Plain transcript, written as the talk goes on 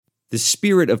The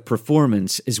spirit of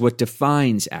performance is what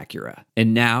defines Acura.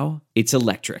 And now, it's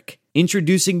electric.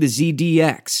 Introducing the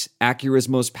ZDX, Acura's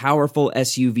most powerful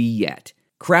SUV yet.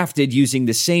 Crafted using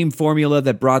the same formula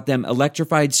that brought them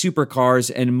electrified supercars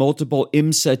and multiple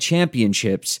IMSA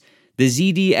championships, the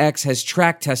ZDX has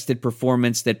track-tested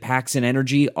performance that packs an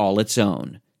energy all its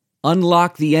own.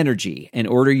 Unlock the energy and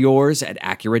order yours at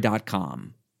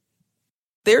Acura.com.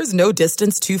 There's no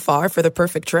distance too far for the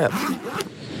perfect trip.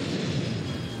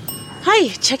 Hi,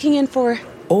 checking in for...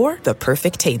 Or the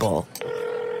perfect table.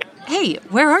 Hey,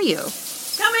 where are you?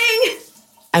 Coming!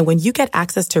 And when you get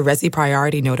access to Resi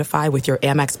Priority Notify with your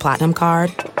Amex Platinum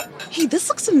card... Hey, this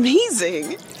looks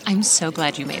amazing. I'm so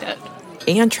glad you made it.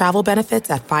 And travel benefits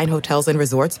at fine hotels and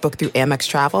resorts booked through Amex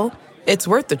Travel, it's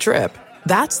worth the trip.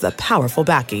 That's the powerful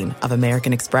backing of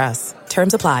American Express.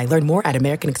 Terms apply. Learn more at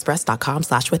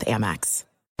americanexpress.com/withAmex.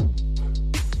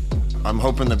 I'm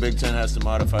hoping the Big Ten has to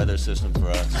modify their system for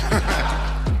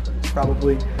us.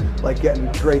 Probably like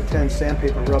getting grade 10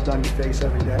 sandpaper rubbed on your face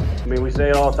every day. I mean, we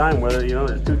say it all the time, whether,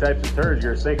 there's two types of turds,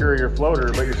 you're a sinker or you're a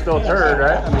floater, but you're still a turd,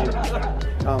 right?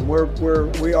 I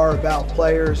mean, we are about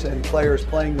players and players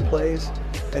playing the plays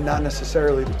and not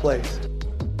necessarily the plays.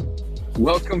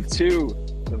 Welcome to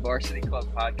the Varsity Club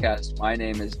podcast. My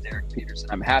name is Derek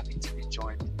Peterson. I'm happy to be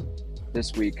joined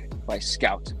this week by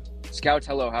Scout. Scout,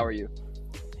 hello, how are you?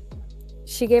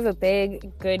 She gave a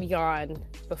big, good yawn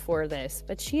before this,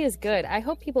 but she is good. I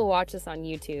hope people watch this on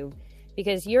YouTube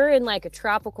because you're in like a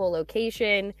tropical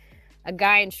location. A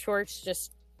guy in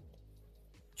shorts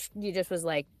you just was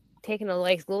like taking a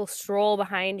like little stroll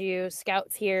behind you.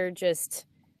 Scout's here, just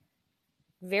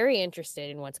very interested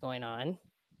in what's going on.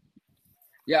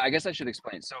 Yeah, I guess I should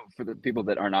explain. So for the people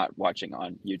that are not watching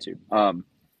on YouTube, I'm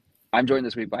joined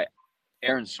this week by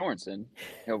Aaron Sorensen,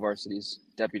 Hail Varsity's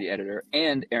deputy editor,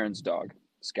 and Aaron's dog,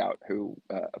 Scout, who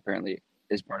apparently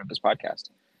is part of this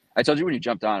podcast. I told you when you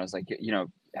jumped on, I was like,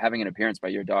 having an appearance by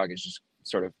your dog is just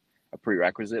sort of a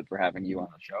prerequisite for having you on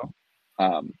the show.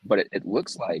 But it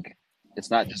looks like it's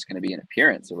not just going to be an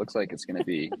appearance. It looks like it's going to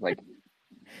be like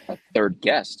a third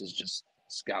guest is just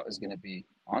Scout is going to be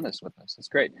on this with us. That's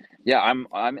great. Yeah,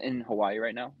 I'm in Hawaii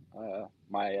right now.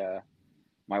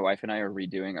 My wife and I are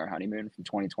redoing our honeymoon from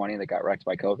 2020 that got wrecked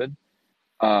by COVID.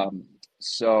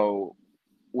 So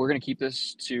we're going to keep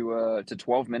this to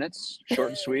 12 minutes, short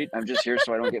and sweet. I'm just here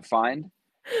so I don't get fined.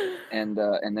 And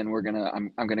then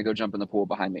I'm going to go jump in the pool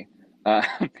behind me.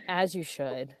 As you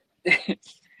should.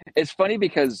 It's funny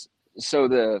because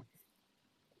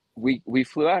we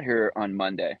flew out here on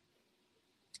Monday,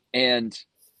 and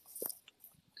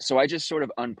so I just sort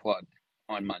of unplugged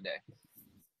on Monday.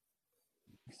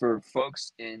 For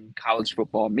folks in college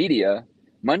football media,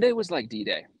 Monday was like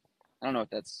D-Day. I don't know if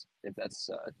that's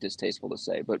distasteful to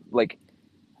say, but like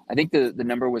I think the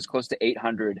number was close to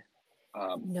 800.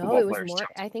 No, it was more.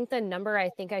 I think the number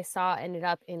I saw ended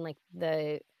up in like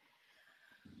I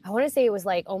want to say it was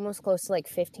like almost close to like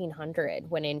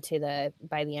 1,500 went into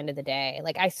by the end of the day.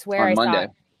 Like I swear I saw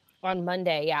on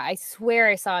Monday. Yeah, I swear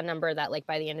I saw a number that like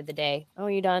by the end of the day. Oh,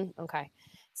 you done? Okay.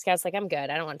 Scout's like, I'm good.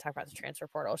 I don't want to talk about the transfer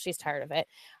portal. She's tired of it.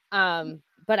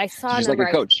 But I saw she's like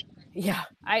a coach.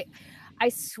 I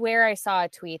swear I saw a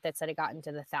tweet that said it got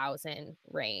into the 1,000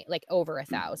 range, like over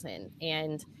 1,000.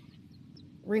 And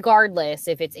regardless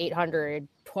if it's 800,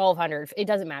 1,200, it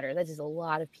doesn't matter. That is a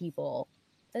lot of people.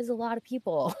 That's a lot of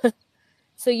people.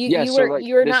 So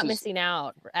you were not missing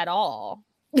out at all.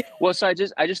 Well, so I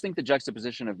just think the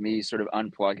juxtaposition of me sort of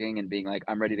unplugging and being like,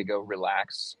 I'm ready to go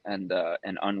relax and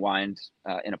unwind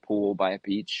in a pool by a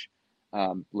beach,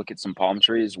 look at some palm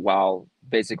trees, while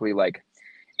basically like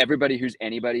everybody who's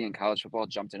anybody in college football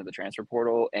jumped into the transfer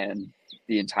portal, and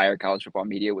the entire college football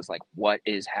media was like, what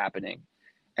is happening?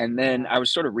 And then I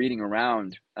was sort of reading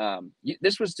around.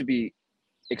 This was to be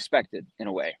expected in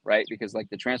a way, right? Because like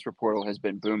the transfer portal has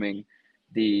been booming,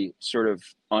 the sort of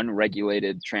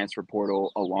unregulated transfer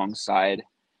portal alongside.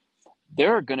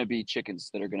 There are going to be chickens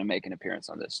that are going to make an appearance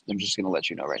on this. I'm just going to let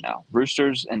you know right now.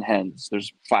 Roosters and hens,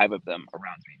 there's 5 of them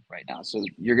around me right now. So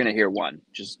you're going to hear one.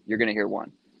 You're going to hear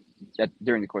one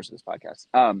during the course of this podcast.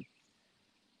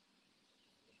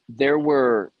 There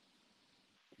were,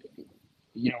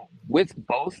 with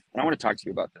both, and I want to talk to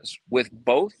you about this, with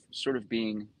both sort of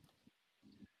being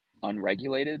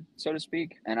unregulated, so to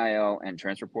speak, NIL and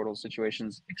transfer portal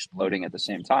situations exploding at the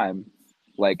same time,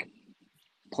 like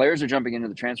players are jumping into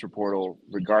the transfer portal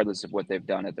regardless of what they've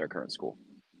done at their current school.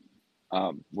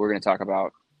 We're going to talk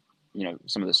about,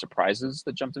 some of the surprises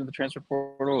that jumped into the transfer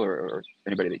portal, or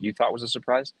anybody that you thought was a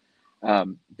surprise.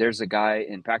 There's a guy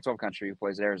in Pac-12 country who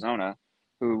plays at Arizona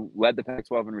who led the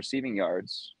Pac-12 in receiving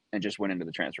yards and just went into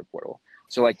the transfer portal.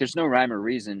 So like, there's no rhyme or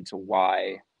reason to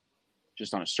why,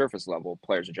 just on a surface level,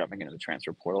 players are jumping into the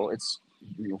transfer portal. It's,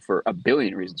 for a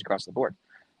billion reasons across the board.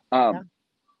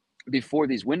 Before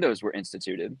these windows were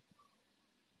instituted,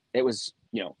 it was,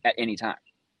 at any time.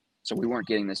 So we weren't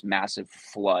getting this massive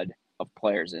flood of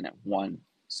players in at one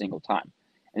single time.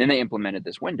 And then they implemented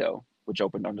this window, which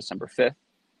opened on December 5th,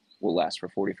 will last for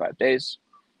 45 days.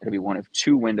 It'll be one of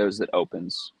two windows that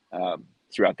opens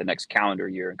throughout the next calendar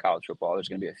year in college football. There's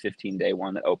going to be a 15-day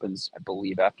one that opens, I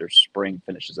believe, after spring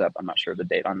finishes up. I'm not sure of the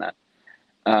date on that.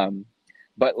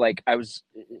 But like I was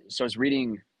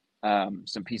reading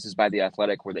some pieces by The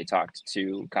Athletic where they talked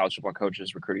to college football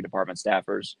coaches, recruiting department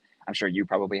staffers. I'm sure you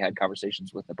probably had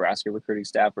conversations with Nebraska recruiting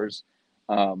staffers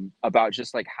about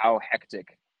just like how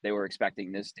hectic they were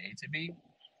expecting this day to be.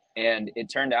 And it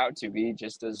turned out to be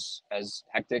just as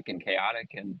hectic and chaotic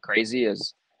and crazy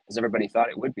as everybody thought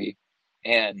it would be.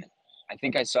 And I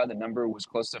think I saw the number was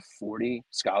close to 40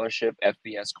 scholarship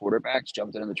FBS quarterbacks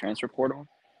jumped into the transfer portal.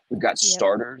 We've got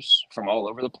starters from all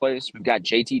over the place. We've got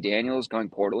JT Daniels going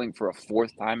portaling for a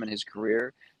fourth time in his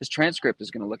career. This transcript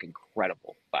is going to look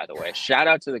incredible, by the way. Shout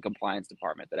out to the compliance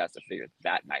department that has to figure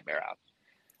that nightmare out.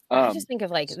 I just think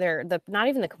of like not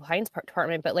even the compliance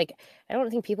department, but like I don't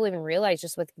think people even realize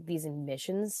just with these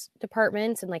admissions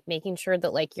departments and like making sure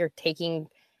that like you're taking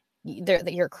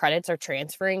that your credits are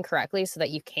transferring correctly so that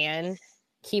you can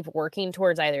keep working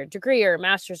towards either a degree or a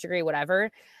master's degree,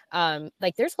 whatever.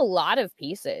 Like there's a lot of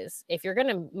pieces if you're going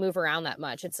to move around that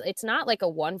much. It's not like a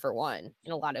 1-for-1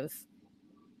 in a lot of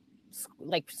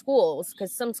like schools,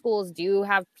 because some schools do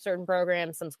have certain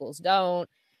programs, some schools don't.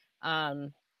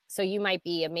 So you might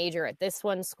be a major at this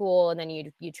one school and then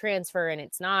you transfer and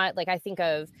it's not. Like I think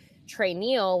of Trey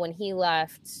Neal when he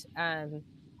left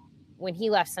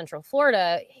Central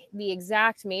Florida, the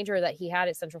exact major that he had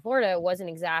at Central Florida wasn't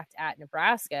exact at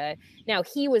Nebraska. Now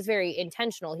he was very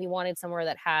intentional. He wanted somewhere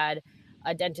that had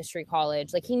a dentistry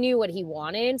college. Like he knew what he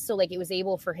wanted. So like it was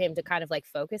able for him to kind of like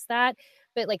focus that.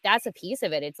 But like that's a piece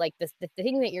of it. It's like the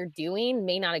thing that you're doing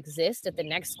may not exist at the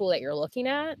next school that you're looking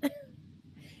at.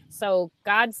 So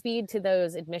Godspeed to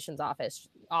those admissions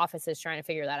offices trying to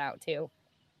figure that out too.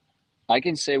 I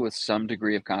can say with some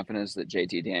degree of confidence that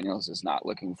JT Daniels is not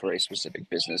looking for a specific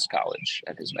business college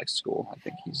at his next school. I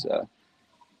think he's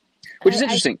which is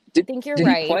interesting. I think you're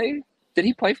right. Did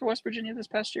he play for West Virginia this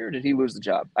past year or did he lose the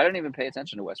job? I don't even pay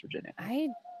attention to West Virginia. I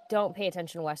don't pay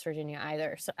attention to West Virginia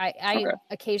either. So I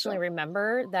occasionally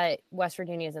remember that West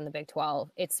Virginia is in the Big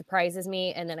 12. It surprises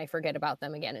me. And then I forget about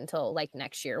them again until like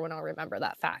next year when I'll remember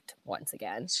that fact once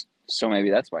again. So maybe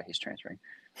that's why he's transferring.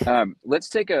 Let's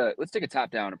take a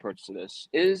top-down approach to this.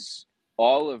 Is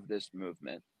all of this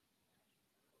movement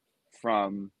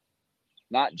from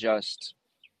not just,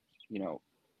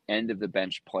 end of the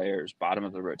bench players, bottom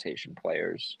of the rotation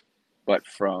players, but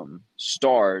from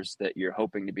stars that you're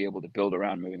hoping to be able to build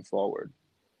around moving forward,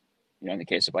 in the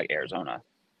case of like Arizona,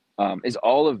 is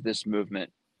all of this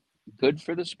movement good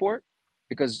for the sport?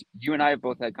 Because you and I have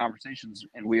both had conversations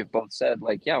and we have both said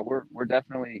like, yeah, we're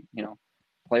definitely,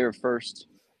 player first,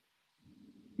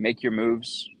 make your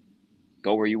moves,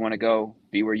 go where you want to go,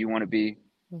 be where you want to be,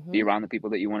 be around the people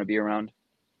that you want to be around.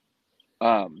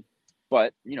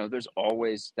 But, there's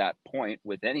always that point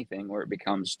with anything where it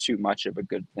becomes too much of a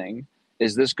good thing.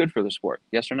 Is this good for the sport?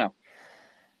 Yes or no?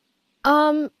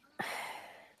 I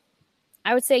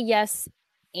would say yes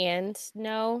and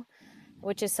no,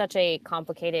 which is such a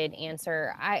complicated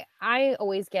answer. I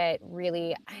always get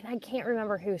really, and I can't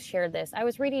remember who shared this. I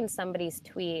was reading somebody's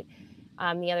tweet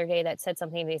the other day that said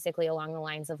something basically along the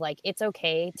lines of like, it's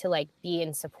okay to like be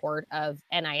in support of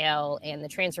NIL and the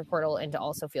transfer portal and to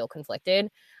also feel conflicted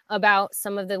about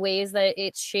some of the ways that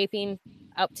it's shaping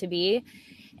up to be.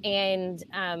 And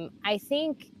I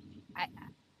think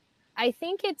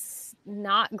it's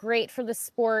not great for the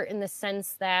sport in the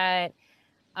sense that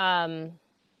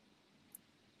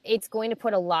it's going to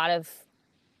put a lot of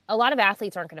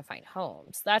athletes aren't going to find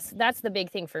homes. That's the big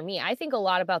thing for me. I think a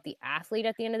lot about the athlete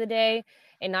at the end of the day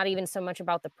and not even so much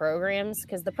about the programs,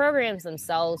 because the programs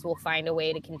themselves will find a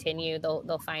way to continue.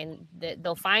 They'll find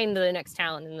the next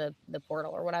talent in the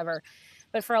portal or whatever.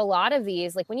 But for a lot of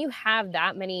these, like when you have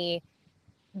that many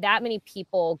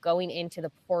people going into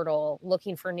the portal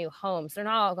looking for new homes, they're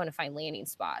not all going to find landing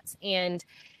spots. And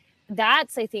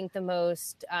that's, I think, the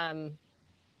most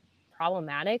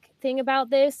problematic thing about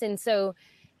this. And so,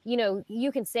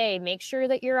 you can say, make sure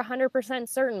that you're 100%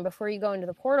 certain before you go into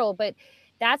the portal, but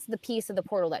that's the piece of the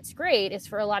portal that's great, is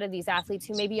for a lot of these athletes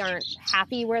who maybe aren't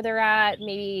happy where they're at.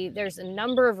 Maybe there's a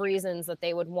number of reasons that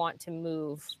they would want to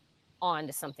move on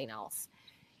to something else.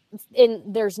 And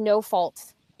there's no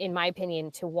fault in my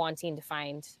opinion, to wanting to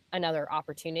find another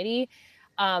opportunity.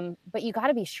 But you got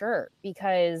to be sure,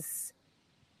 because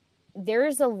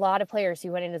there's a lot of players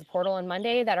who went into the portal on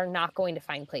Monday that are not going to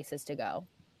find places to go.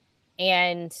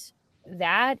 And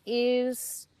that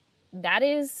is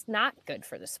not good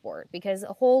for the sport, because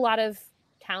a whole lot of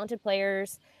talented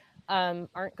players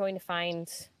aren't going to find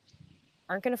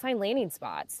landing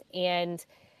spots. And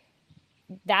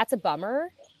that's a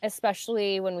bummer,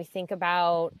 especially when we think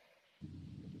about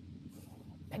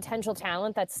potential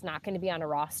talent that's not going to be on a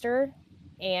roster.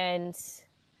 And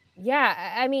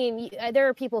yeah, I mean, there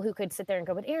are people who could sit there and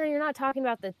go, but Aaron, you're not talking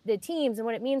about the teams and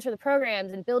what it means for the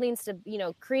programs and building,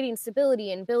 creating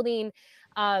stability and building,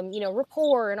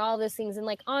 rapport and all those things. And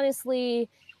like, honestly,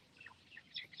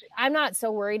 I'm not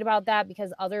so worried about that,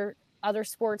 because other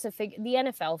sports have the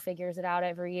NFL figures it out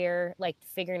every year, like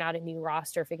figuring out a new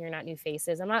roster, figuring out new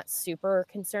faces. I'm not super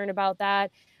concerned about that.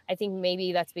 I think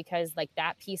maybe that's because like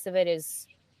that piece of it is,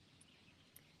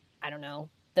 I don't know,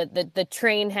 the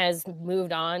train has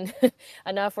moved on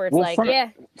enough where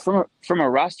it's from a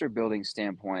roster building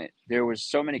standpoint, there was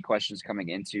so many questions coming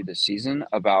into the season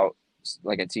about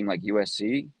like a team like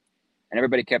USC, and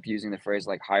everybody kept using the phrase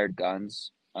like hired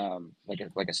guns,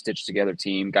 like a stitched together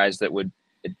team, guys that would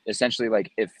essentially,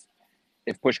 like, if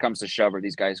push comes to shove, are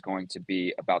these guys going to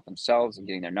be about themselves and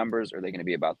getting their numbers, or are they going to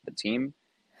be about the team?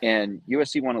 And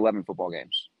USC won 11 football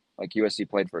games. Like, USC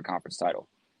played for a conference title,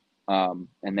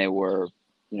 and they were,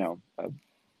 a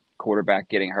quarterback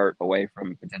getting hurt away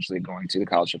from potentially going to the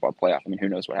college football playoff. I mean, who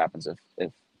knows what happens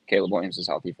if Caleb Williams is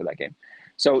healthy for that game.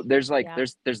 So there's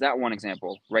there's that one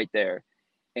example right there.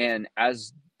 And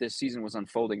as this season was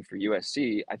unfolding for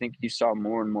USC, I think you saw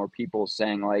more and more people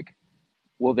saying like,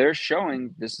 well, they're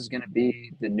showing this is going to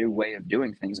be the new way of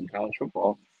doing things in college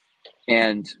football.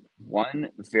 And one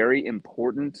very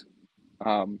important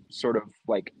sort of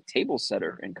like table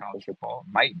setter in college football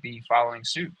might be following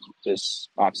suit this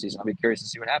offseason. I'll be curious to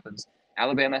see what happens.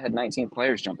 Alabama had 19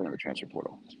 players jump into the transfer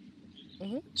portal.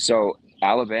 Mm-hmm. So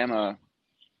Alabama,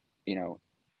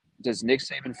 does Nick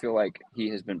Saban feel like he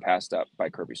has been passed up by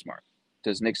Kirby Smart?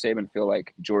 Does Nick Saban feel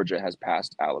like Georgia has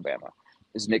passed Alabama?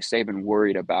 Is Nick Saban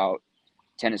worried about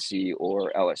Tennessee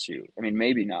or LSU? I mean,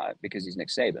 maybe not, because he's Nick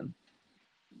Saban.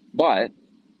 But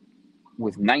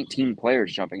with 19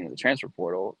 players jumping into the transfer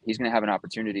portal, he's going to have an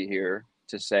opportunity here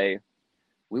to say,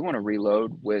 we want to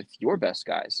reload with your best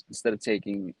guys. Instead of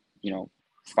taking,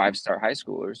 5-star high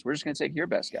schoolers, we're just going to take your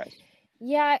best guys.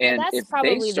 Yeah, and if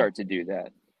they start to do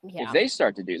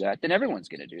that, then everyone's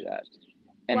going to do that.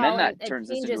 And then that turns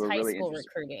this into a really interesting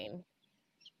recruiting.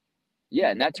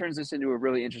 Yeah, and that turns this into a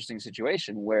really interesting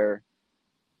situation where,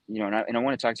 and I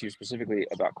want to talk to you specifically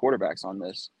about quarterbacks on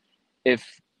this. If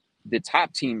the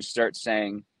top teams start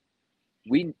saying,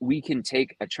 we can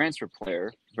take a transfer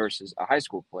player versus a high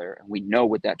school player, and we know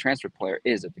what that transfer player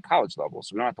is at the college level,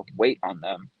 so we don't have to wait on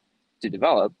them to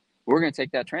develop, we're going to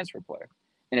take that transfer player.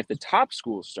 And if the top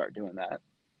schools start doing that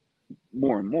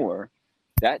more and more,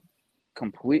 that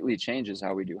completely changes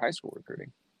how we do high school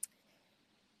recruiting.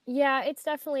 Yeah, it's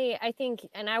definitely, I think,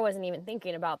 and I wasn't even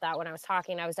thinking about that when I was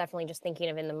talking. I was definitely just thinking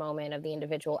of in the moment of the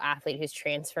individual athlete who's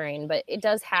transferring, but it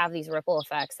does have these ripple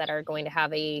effects that are going to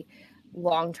have a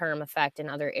long-term effect in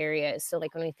other areas. So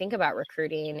like when we think about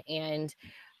recruiting, and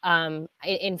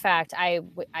in fact,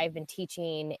 I've been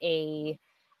teaching a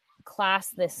class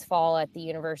this fall at the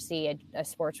university, a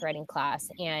sports writing class,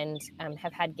 and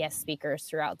have had guest speakers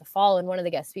throughout the fall. And one of the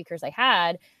guest speakers I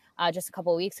had just a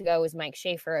couple of weeks ago was Mike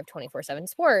Schaefer of 24/7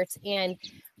 Sports. And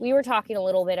we were talking a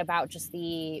little bit about just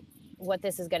what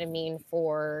this is going to mean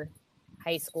for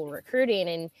high school recruiting.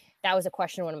 And that was a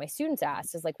question one of my students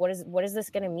asked, is like, what is this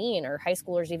going to mean? Are high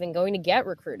schoolers even going to get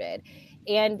recruited?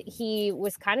 And he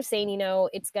was kind of saying,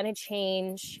 it's going to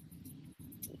change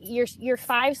your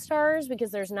 5-stars, because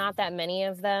there's not that many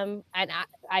of them. And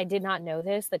I did not know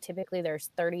this, that typically there's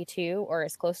 32 or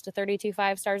as close to 32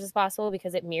 5-stars as possible,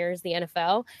 because it mirrors the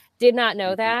NFL. Did not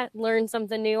know that. Learn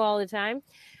something new all the time.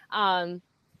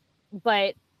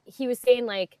 But he was saying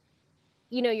like,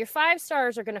 your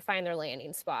 5-stars are going to find their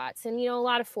landing spots, and, a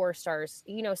lot of 4-stars,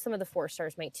 some of the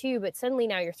 4-stars might too, but suddenly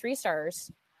now your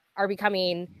 3-stars are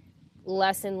becoming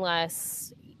less and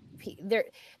less.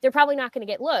 They're probably not going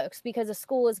to get looks, because a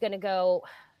school is going to go,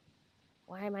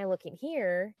 why am I looking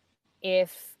here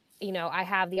if, I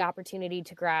have the opportunity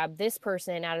to grab this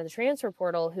person out of the transfer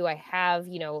portal who I have,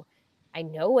 I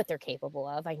know what they're capable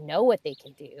of. I know what they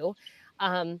can do.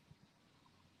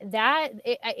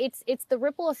 It's the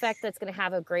ripple effect that's going to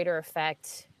have a greater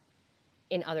effect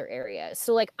in other areas.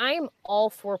 So like, I'm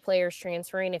all for players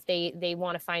transferring if they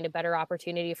want to find a better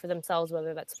opportunity for themselves,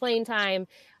 whether that's playing time,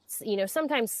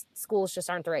 sometimes schools just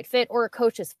aren't the right fit, or a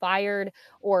coach is fired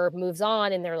or moves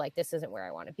on and they're like, this isn't where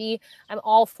I want to be. I'm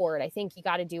all for it. I think you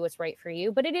got to do what's right for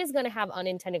you, but it is going to have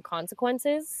unintended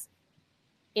consequences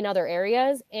in other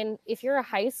areas. And if you're a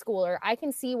high schooler, I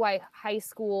can see why high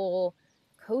school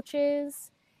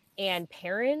coaches and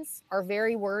parents are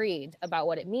very worried about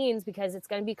what it means, because it's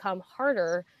going to become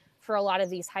harder for a lot of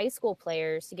these high school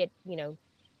players to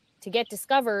get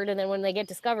discovered, and then when they get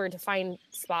discovered, to find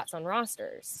spots on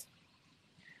rosters.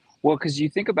 Well, because you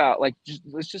think about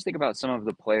let's just think about some of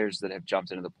the players that have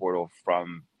jumped into the portal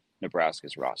from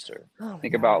Nebraska's roster.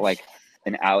 Think about like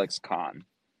an Alex Kahn,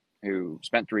 who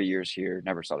spent 3 years here,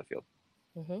 never saw the field.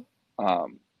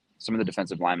 Mm-hmm. Some of the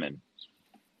defensive linemen,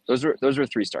 those were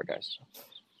 3-star guys.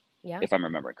 Yeah. If I'm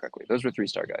remembering correctly, those were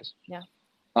 3-star guys. Yeah.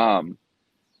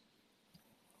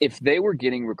 If they were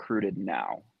getting recruited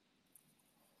now,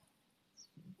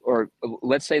 or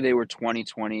let's say they were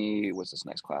 2020, what's this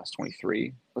next class,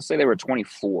 23? Let's say they were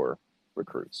 24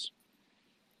 recruits.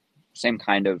 Same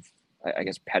kind of, I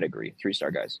guess, pedigree, 3-star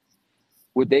guys.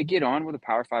 Would they get on with a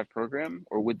Power 5 program,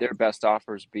 or would their best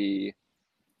offers be,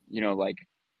 like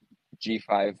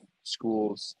G5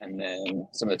 schools and then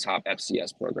some of the top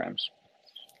FCS programs?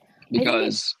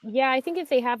 Because I think if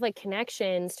they have like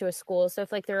connections to a school, so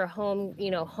if like they're a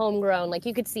homegrown, like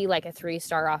you could see like a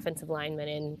 3-star offensive lineman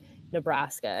in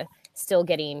Nebraska still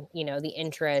getting, the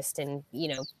interest, and,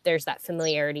 there's that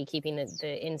familiarity, keeping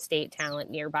the in-state talent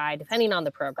nearby, depending on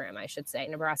the program, I should say.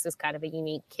 Nebraska's kind of a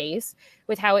unique case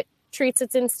with how it treats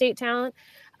its in-state talent,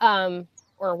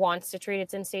 or wants to treat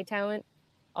its in-state talent.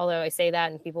 Although I say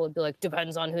that and people would be like,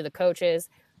 depends on who the coach is.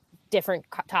 Different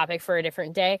topic for a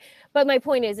different day. But my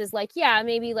point is like, yeah,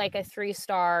 maybe like a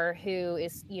 3-star who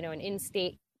is, an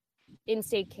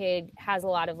in-state kid, has a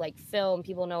lot of like film.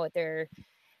 People know what they're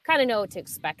kind of know what to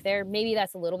expect there. Maybe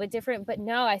that's a little bit different, but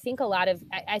no, I think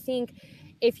I think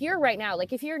if you're right now,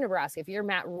 like if you're Nebraska, if you're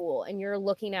Matt Rule and you're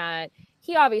looking at,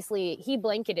 he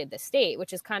blanketed the state,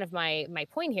 which is kind of my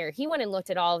point here. He went and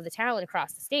looked at all of the talent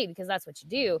across the state, because that's what you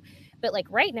do. But like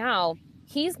right now,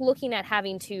 he's looking at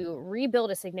having to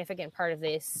rebuild a significant part of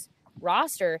this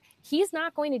roster. He's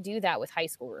not going to do that with high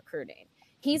school recruiting.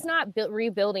 He's not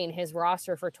rebuilding his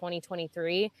roster for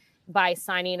 2023 by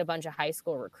signing a bunch of high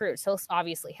school recruits. He'll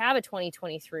obviously have a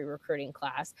 2023 recruiting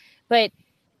class, but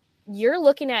you're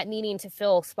looking at needing to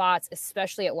fill spots,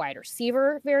 especially at wide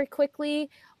receiver, very quickly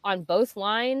on both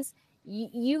lines.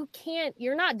 You're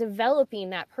not developing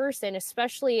that person,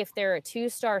 especially if they're a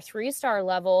 2-star, 3-star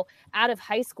level out of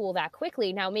high school that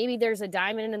quickly. Now, maybe there's a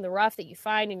diamond in the rough that you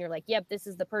find and you're like, yep, this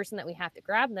is the person that we have to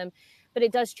grab them. But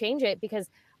it does change it, because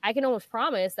I can almost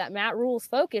promise that Matt Rule's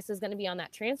focus is going to be on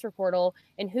that transfer portal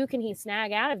and who can he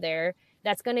snag out of there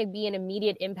that's going to be an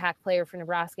immediate impact player for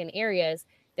Nebraska in areas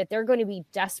that they're going to be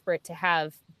desperate to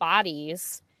have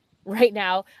bodies right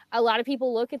now. A lot of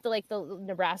people look at the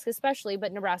Nebraska especially,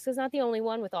 but Nebraska's not the only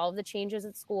one with all of the changes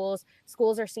at schools.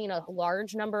 Schools are seeing a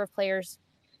large number of players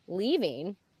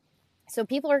leaving. So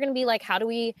people are going to be like, how do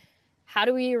we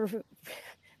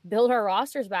build our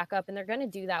rosters back up? And they're going to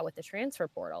do that with the transfer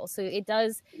portal. So it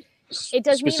does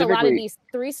mean a lot of these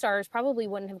 3-stars probably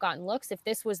wouldn't have gotten looks if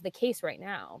this was the case right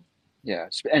now. Yeah.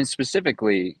 And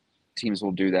specifically, teams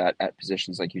will do that at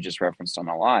positions like you just referenced on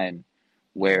the line,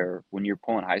 where when you're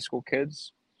pulling high school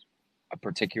kids,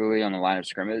 particularly on the line of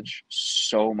scrimmage,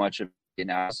 so much of the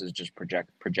analysis is just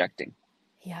projecting.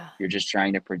 Yeah. You're just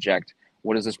trying to project,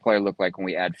 what does this player look like when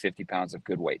we add 50 pounds of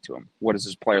good weight to him? What does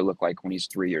this player look like when he's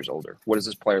 3 years older? What does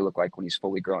this player look like when he's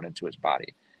fully grown into his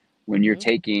body? When you're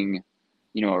taking,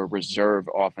 a reserve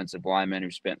offensive lineman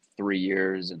who spent 3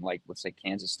 years in, like, let's say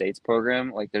Kansas State's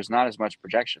program, like there's not as much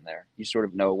projection there. You sort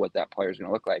of know what that player is going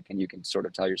to look like, and you can sort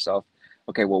of tell yourself,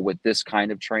 okay, well, with this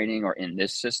kind of training or in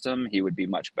this system, he would be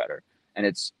much better. And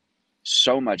it's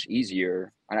so much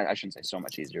easier. And I shouldn't say so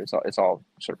much easier. It's all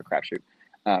sort of a crapshoot.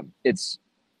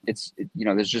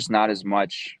 There's just not as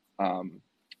much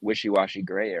wishy-washy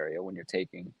gray area when you're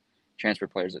taking transfer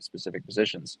players at specific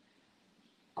positions.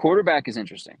 Quarterback is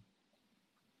interesting.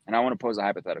 And I want to pose a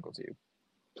hypothetical to you.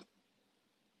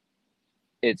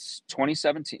 It's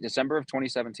December of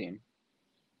 2017.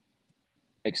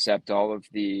 Except all of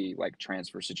the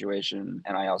transfer situation,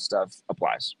 NIL stuff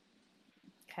applies.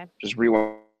 Okay. Just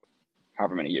rewind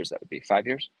however many years that would be, 5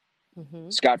 years. Mm-hmm.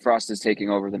 Scott Frost is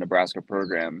taking over the Nebraska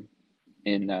program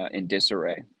in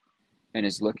disarray, and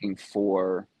is looking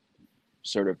for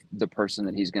sort of the person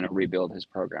that he's going to rebuild his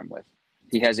program with.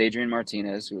 He has Adrian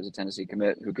Martinez, who is a Tennessee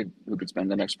commit, who could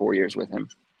spend the next 4 years with him,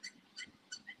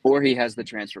 or he has the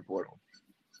transfer portal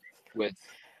with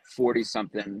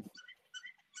 40-something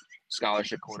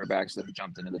scholarship quarterbacks that have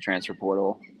jumped into the transfer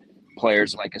portal,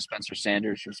 players like a Spencer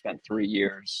Sanders who spent 3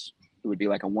 years, it would be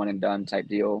like a one and done type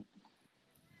deal,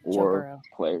 or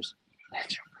players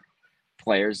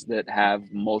that have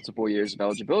multiple years of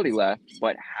eligibility left,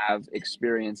 but have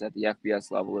experience at the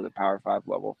FBS level or the Power 5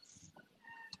 level,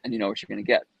 and you know what you're going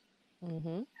to get.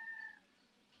 Mm-hmm.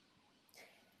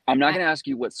 I'm not going to ask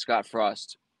you what Scott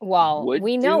Frost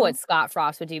we know what Scott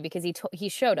Frost would do because he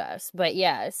showed us. But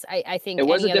yes, I think it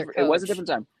was a different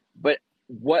time. But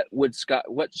what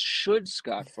should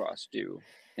Scott Frost do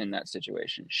in that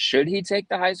situation? Should he take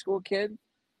the high school kid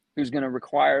who's going to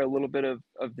require a little bit of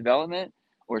development,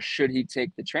 or should he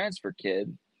take the transfer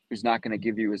kid who's not going to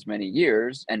give you as many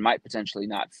years and might potentially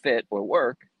not fit or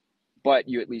work, but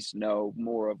you at least know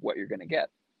more of what you're going to get?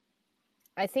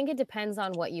 I think it depends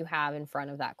on what you have in front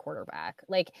of that quarterback.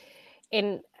 Like,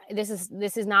 this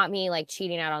is not me like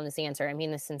cheating out on this answer. I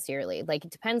mean this sincerely. Like,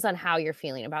 it depends on how you're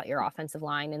feeling about your offensive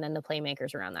line and then the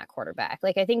playmakers around that quarterback.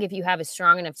 Like, I think if you have a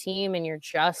strong enough team and you're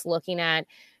just looking at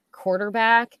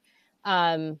quarterback,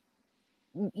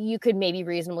 you could maybe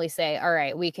reasonably say, all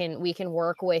right, we can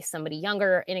work with somebody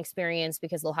younger, inexperienced,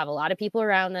 because they'll have a lot of people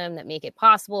around them that make it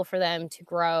possible for them to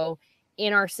grow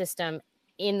in our system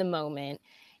in the moment.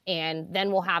 And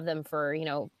then we'll have them for,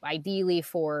 ideally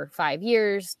for 5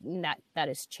 years. That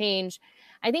has changed.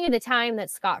 I think at the time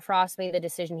that Scott Frost made the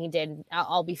decision he did,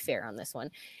 I'll be fair on this one.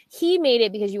 He made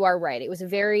it because you are right. It was a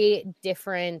very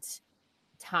different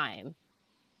time.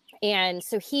 And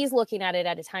so he's looking at it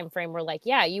at a time frame where, like,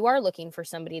 yeah, you are looking for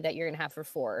somebody that you're going to have for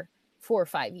 4 or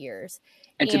 5 years.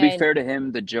 And to be fair to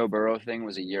him, the Joe Burrow thing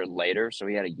was a year later, so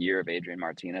he had a year of Adrian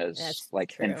Martinez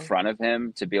in front of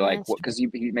him to be like, what? Because he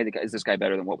made the guy. Is this guy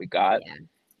better than what we got? Yeah.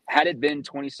 Had it been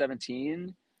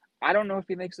 2017, I don't know if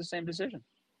he makes the same decision.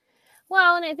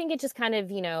 Well, and I think it just kind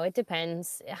of, it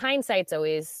depends. Hindsight's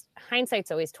always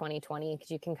 2020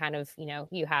 because you can kind of,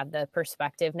 you have the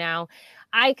perspective now.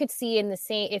 I could see in the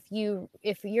same,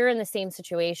 if you're in the same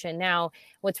situation now,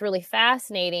 what's really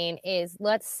fascinating is,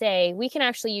 let's say we can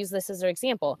actually use this as an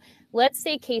example. Let's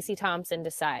say Casey Thompson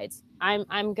decides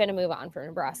I'm going to move on from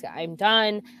Nebraska. I'm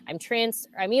done.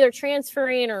 I'm either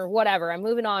transferring or whatever. I'm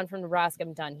moving on from Nebraska.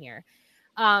 I'm done here.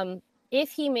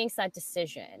 If he makes that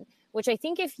decision, which I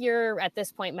think if you're at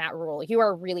this point, Matt Rule, you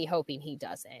are really hoping he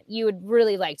doesn't. You would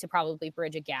really like to probably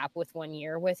bridge a gap with 1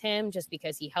 year with him just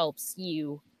because he helps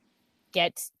you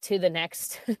get to the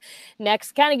next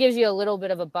kind of gives you a little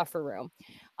bit of a buffer room.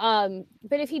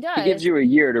 But if he does, it gives you a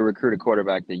year to recruit a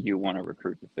quarterback that you want to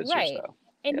recruit that fits your style.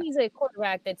 And he's a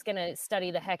quarterback that's going to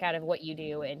study the heck out of what you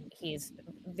do. And he's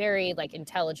very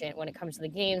intelligent when it comes to the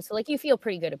game. So you feel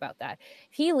pretty good about that.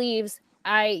 If he leaves,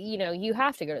 you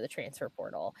have to go to the transfer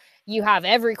portal. You have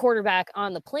every quarterback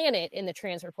on the planet in the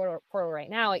transfer portal right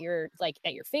now at your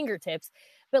fingertips.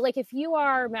 But if you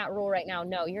are Matt Rule right now,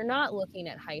 no, you're not looking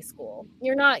at high school.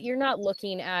 You're not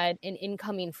looking at an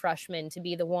incoming freshman to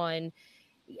be the one.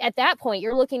 At that point,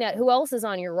 you're looking at who else is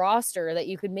on your roster that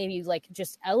you could maybe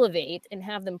just elevate and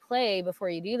have them play before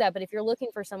you do that. But if you're looking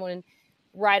for someone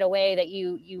right away that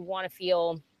you want to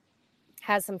feel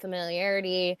has some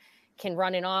familiarity, can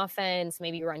run an offense,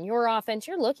 maybe run your offense,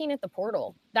 you're looking at the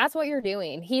portal. That's what you're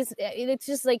doing. It's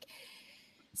just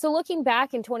so looking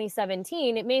back in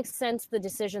 2017, it makes sense the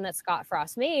decision that Scott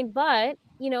Frost made. But,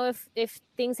 if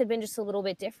things had been just a little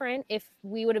bit different, if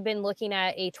we would have been looking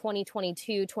at a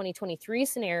 2022, 2023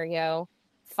 scenario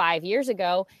 5 years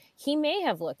ago, he may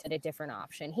have looked at a different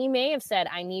option. He may have said,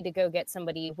 I need to go get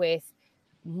somebody with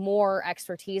more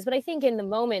expertise. But I think in the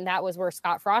moment, that was where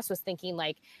Scott Frost was thinking,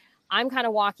 I'm kind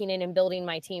of walking in and building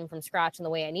my team from scratch in the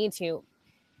way I need to.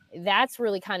 That's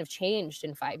really kind of changed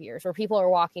in 5 years, where people are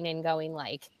walking in going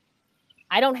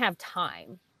I don't have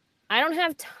time. I don't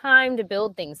have time to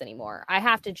build things anymore. I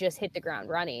have to just hit the ground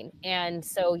running. And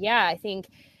so, yeah, I think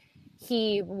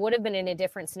he would have been in a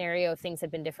different scenario if things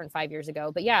had been different 5 years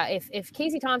ago. But yeah, if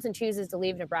Casey Thompson chooses to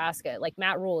leave Nebraska,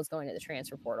 Matt Rule is going to the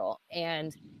transfer portal.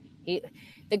 And the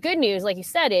good news, like you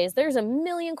said, is there's a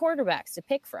million quarterbacks to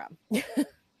pick from.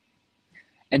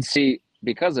 And see,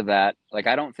 because of that,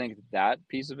 I don't think that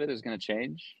piece of it is going to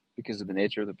change because of the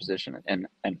nature of the position and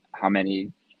how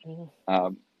many,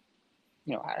 how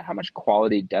much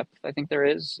quality depth I think there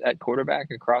is at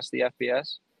quarterback across the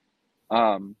FBS.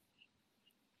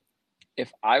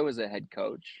 If I was a head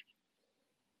coach,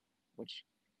 which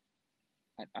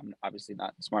I'm obviously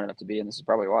not smart enough to be, and this is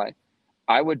probably why,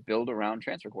 I would build around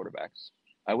transfer quarterbacks.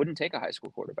 I wouldn't take a high school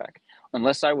quarterback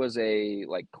unless I was a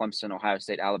Clemson, Ohio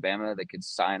State, Alabama that could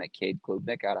sign a Cade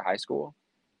Klubnik out of high school,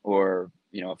 or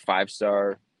a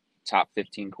 5-star top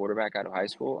 15 quarterback out of high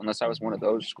school. Unless I was one of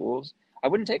those schools, I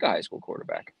wouldn't take a high school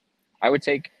quarterback. I would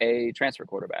take a transfer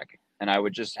quarterback, and I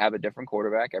would just have a different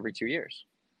quarterback every 2 years.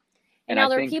 And now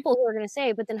there are people who are going to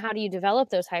say, but then how do you develop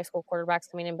those high school quarterbacks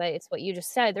coming in? But it's what you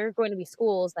just said. There are going to be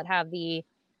schools that have the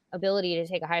ability to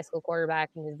take a high school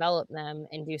quarterback and develop them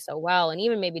and do so well, and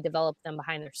even maybe develop them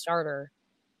behind their starter.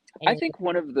 I think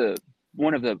one of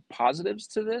the positives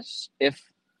to this, if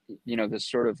this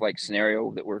sort of like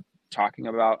scenario that we're talking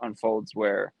about unfolds,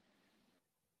 where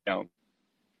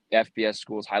FBS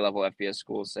schools, high level FBS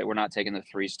schools, say we're not taking the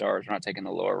 3 stars, we're not taking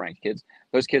the lower ranked kids.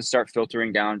 Those kids start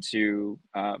filtering down to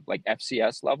like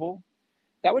FCS level.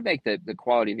 That would make the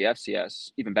quality of the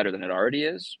FCS even better than it already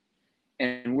is.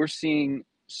 And we're seeing,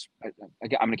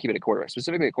 again, I'm going to keep it at quarterback,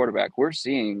 specifically at quarterback. We're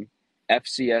seeing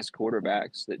FCS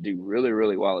quarterbacks that do really,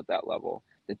 really well at that level,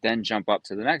 that then jump up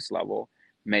to the next level.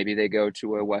 Maybe they go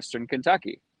to a Western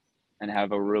Kentucky and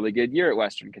have a really good year at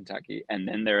Western Kentucky, and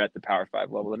then they're at the Power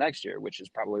 5 level the next year, which is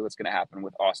probably what's going to happen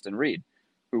with Austin Reed,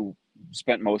 who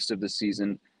spent most of the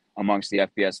season amongst the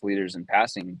FBS leaders in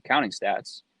passing counting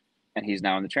stats, and he's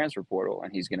now in the transfer portal,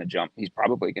 and he's going to jump. He's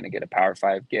probably going to get a Power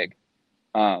 5 gig.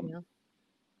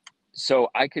 So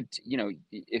I could,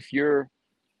 if you're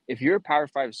a Power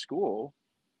 5 school,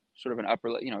 sort of an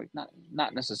upper,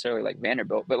 not necessarily like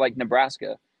Vanderbilt, but like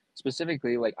Nebraska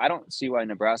specifically, like I don't see why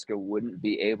Nebraska wouldn't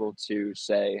be able to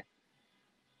say,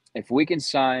 if we can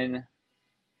sign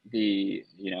the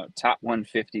top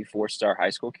 150 4-star high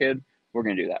school kid, we're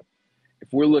going to do that. If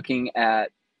we're looking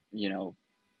at low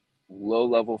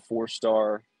level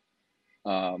 4-star,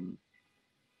 high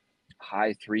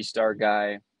 3-star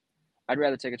guy, I'd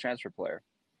rather take a transfer player,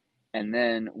 and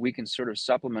then we can sort of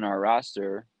supplement our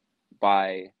roster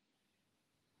by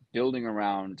building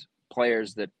around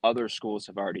players that other schools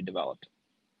have already developed.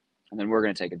 And then we're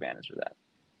going to take advantage of that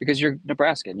because you're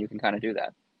Nebraska and you can kind of do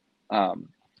that.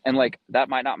 And like, that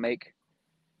might not make,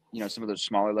 some of those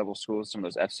smaller level schools, some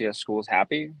of those FCS schools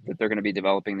happy that they're going to be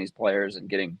developing these players and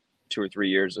getting 2 or 3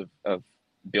 years of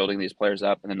building these players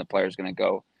up. And then the player's going to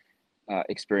go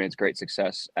experience great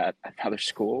success at another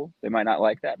school. They might not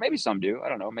like that. Maybe some do. I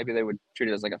don't know. Maybe they would treat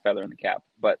it as like a feather in the cap,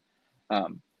 but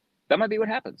that might be what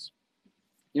happens.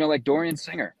 Like Dorian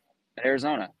Singer at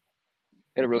Arizona.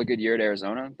 He had a really good year at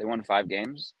Arizona. They won 5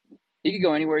 games. He could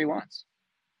go anywhere he wants.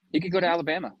 He could go to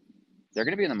Alabama. They're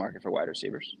going to be in the market for wide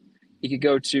receivers. He could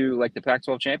go to like the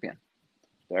Pac-12 champion.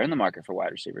 They're in the market for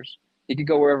wide receivers. He could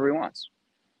go wherever he wants.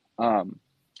 And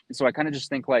so I kind of just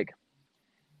think, like,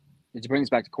 to bring this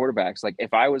back to quarterbacks, like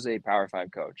if I was a Power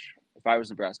 5 coach, if I was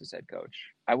Nebraska's head coach,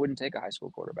 I wouldn't take a high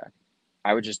school quarterback.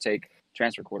 I would just take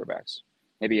transfer quarterbacks,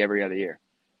 maybe every other year.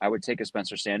 I would take a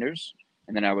Spencer Sanders,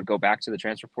 and then I would go back to the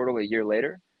transfer portal a year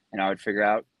later, and I would figure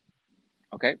out,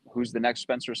 okay, who's the next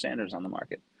Spencer Sanders on the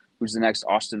market? Who's the next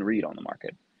Austin Reed on the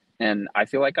market? And I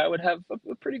feel like I would have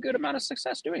a pretty good amount of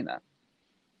success doing that.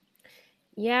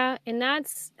 Yeah, and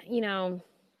that's,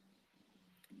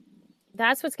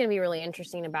 that's what's going to be really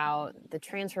interesting about the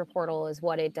transfer portal, is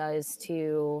what it does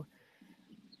to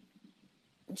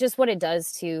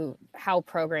how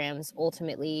programs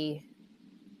ultimately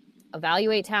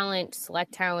evaluate talent,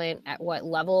 select talent, at what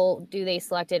level do they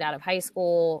select it out of high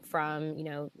school from,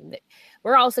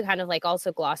 we're also kind of like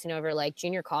also glossing over like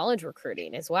junior college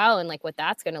recruiting as well, and like what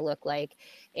that's going to look like.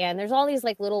 And there's all these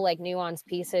like little like nuanced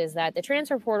pieces that the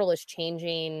transfer portal is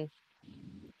changing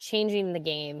the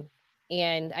game.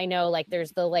 And I know like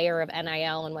there's the layer of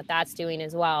NIL and what that's doing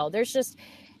as well. There's just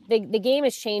the game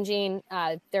is changing.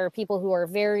 There are people who are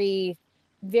very,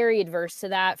 very adverse to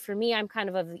that. For me, I'm kind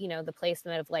of the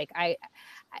placement of like,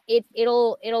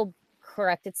 it'll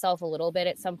correct itself a little bit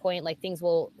at some point. Like things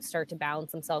will start to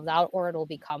balance themselves out, or it'll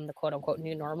become the quote unquote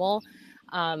new normal.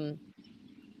 But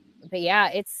yeah,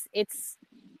 it's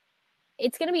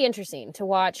going to be interesting to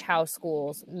watch how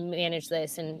schools manage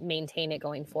this and maintain it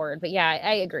going forward. But yeah,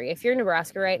 I agree. If you're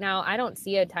Nebraska right now, I don't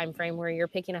see a time frame where you're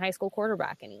picking a high school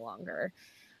quarterback any longer.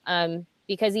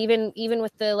 Because even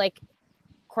with the like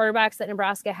quarterbacks that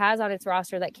Nebraska has on its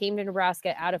roster that came to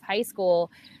Nebraska out of high school,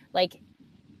 like,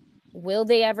 will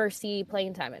they ever see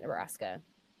playing time at Nebraska?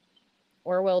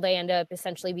 Or will they end up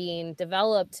essentially being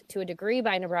developed to a degree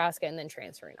by Nebraska and then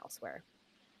transferring elsewhere?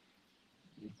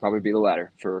 Probably be the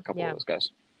latter for a couple of those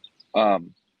guys.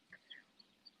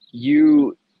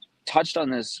 You touched on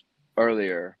this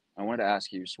earlier. I wanted to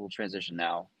ask you, so we'll transition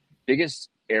now. Biggest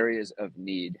areas of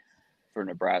need for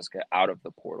Nebraska out of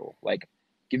the portal. Like,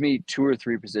 give me 2 or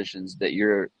 3 positions that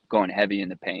you're going heavy in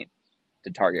the paint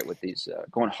to target with these,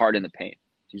 going hard in the paint,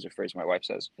 to use a phrase my wife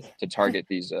says, to target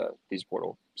these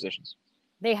portal positions.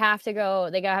 They have to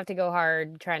go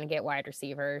hard trying to get wide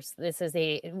receivers. This is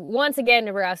once again,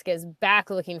 Nebraska is back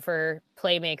looking for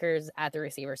playmakers at the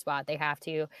receiver spot. They have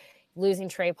to. losing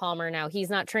Trey Palmer. Now he's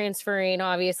not transferring.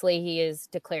 Obviously, he is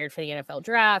declared for the NFL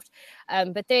draft.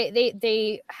 But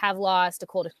they have lost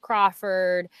Dakota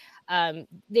Crawford.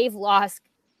 They've lost.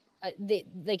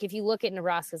 Like if you look at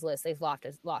Nebraska's list, they've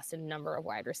lost a number of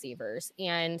wide receivers,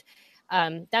 and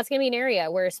that's going to be an area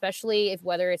where, especially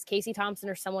whether it's Casey Thompson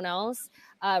or someone else,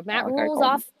 Matt Rule's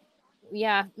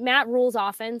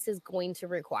offense is going to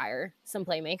require some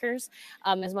playmakers.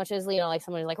 As much as, like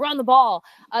someone like run the ball,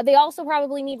 they also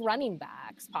probably need running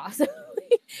backs possibly.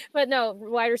 But no,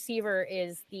 wide receiver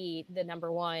is the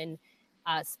number one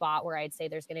spot where I'd say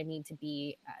there's going to need to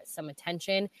be some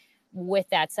attention. With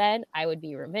that said, I would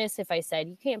be remiss if I said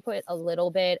you can't put a little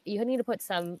bit. You need to put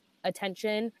some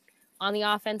attention on the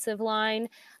offensive line.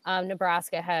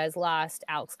 Nebraska has lost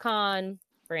Alex Kahn,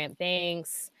 Brant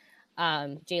Banks,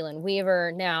 Jalen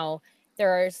Weaver. Now, there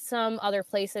are some other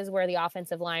places where the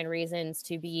offensive line reasons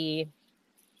to be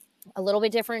a little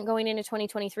bit different going into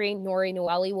 2023. Nori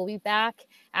Noeli will be back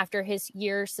after his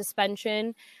year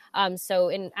suspension. As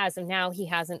of now, he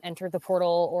hasn't entered the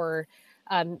portal or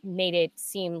made it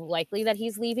seem likely that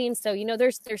he's leaving. So,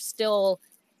 there's still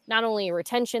not only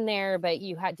retention there, but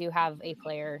you do have a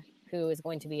player who is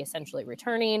going to be essentially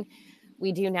returning.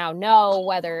 We do now know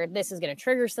whether this is going to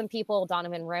trigger some people.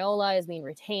 Donovan Raiola is being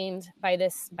retained by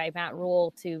Matt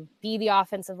Rule to be the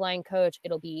offensive line coach.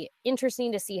 It'll be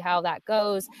interesting to see how that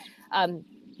goes.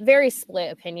 Very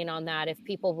split opinion on that. If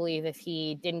people believe if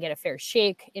he didn't get a fair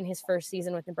shake in his first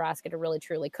season with Nebraska to really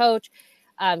truly coach,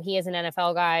 he is an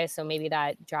NFL guy, so maybe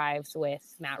that drives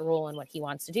with Matt Rule and what he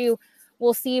wants to do.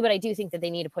 We'll see, but I do think that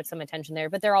they need to put some attention there,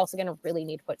 but they're also going to really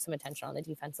need to put some attention on the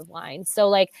defensive line.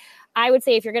 So, I would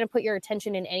say if you're going to put your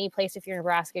attention in any place, if you're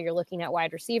Nebraska, you're looking at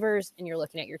wide receivers and you're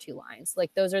looking at your two lines.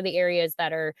 Those are the areas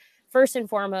that are first and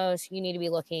foremost, you need to be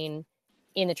looking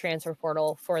in the transfer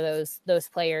portal for those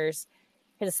players.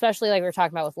 Because especially like we were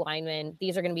talking about with linemen,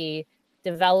 these are going to be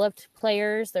developed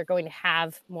players. They're going to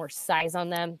have more size on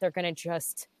them. They're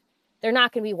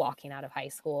not going to be walking out of high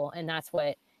school. And that's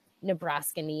what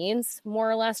Nebraska needs more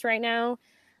or less right now.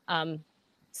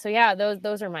 So yeah,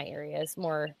 those are my areas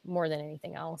more than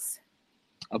anything else.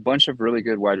 A bunch of really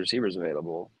good wide receivers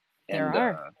available. There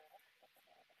are.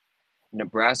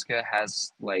 Nebraska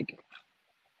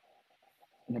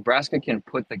can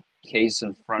put the case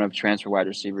in front of transfer wide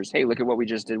receivers. Hey, look at what we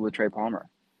just did with Trey Palmer.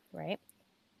 Right.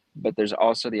 But there's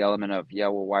also the element of,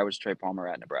 why was Trey Palmer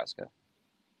at Nebraska?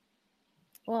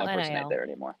 Well, that person ain't there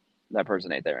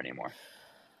anymore.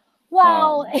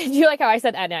 Well, do you like how I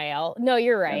said NIL? No,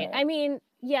 you're right. I mean,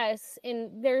 yes,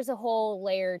 and there's a whole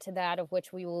layer to that of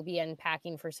which we will be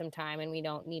unpacking for some time, and we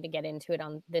don't need to get into it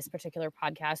on this particular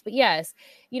podcast. But yes,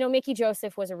 Mickey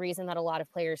Joseph was a reason that a lot of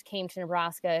players came to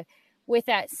Nebraska. With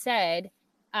that said,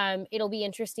 it'll be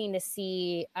interesting to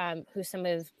see who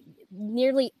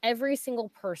nearly every single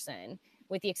person,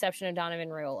 with the exception of Donovan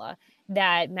Raiola,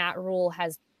 that Matt Rule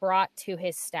has brought to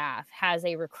his staff has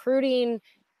a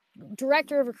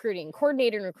director of recruiting,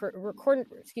 recruiting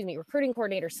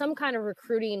coordinator, some kind of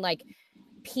recruiting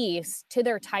piece to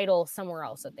their title somewhere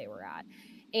else that they were at.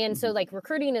 And so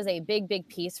recruiting is a big, big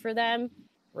piece for them.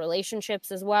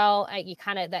 Relationships as well.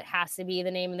 That has to be the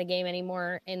name of the game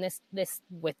anymore. In this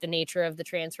with the nature of the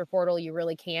transfer portal, you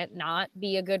really can't not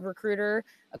be a good recruiter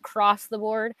across the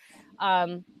board.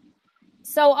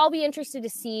 So I'll be interested to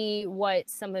see what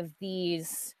some of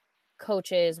these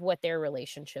coaches, what their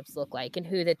relationships look like and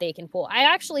who that they can pull. I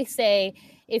actually say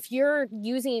if you're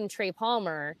using Trey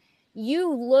Palmer,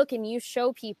 you look and you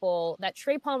show people that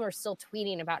Trey Palmer is still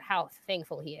tweeting about how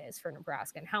thankful he is for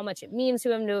Nebraska and how much it means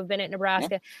to him to have been at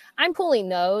Nebraska. Yeah. I'm pulling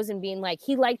those and being like,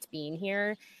 he liked being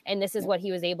here and this is what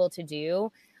he was able to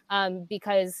do.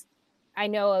 Because I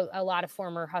know a lot of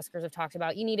former Huskers have talked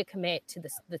about you need to commit to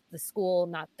the school,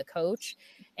 not the coach.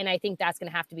 And I think that's going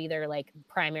to have to be their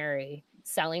primary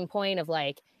selling point of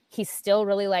he still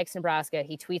really likes Nebraska.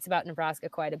 He tweets about Nebraska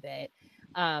quite a bit,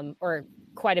 or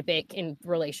quite a bit in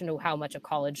relation to how much a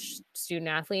college student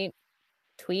athlete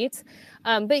tweets.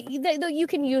 But you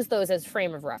can use those as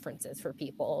frame of references for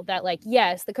people that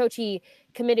yes, the coach he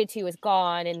committed to is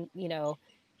gone. And,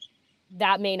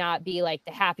 that may not be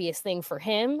the happiest thing for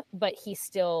him, but he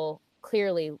still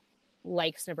clearly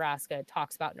likes Nebraska,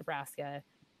 talks about Nebraska,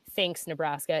 thanks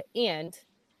Nebraska, and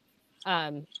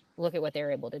look at what they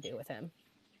were able to do with him.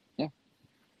 Yeah.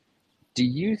 Do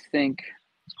you think,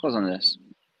 let's close on this.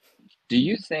 Do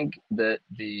you think that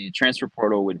the transfer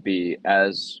portal would be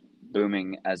as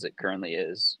booming as it currently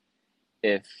is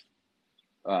if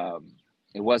it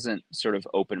wasn't sort of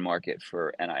open market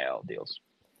for NIL deals?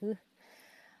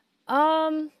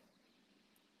 NIL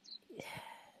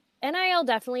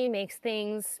definitely makes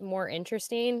things more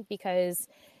interesting because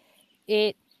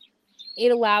it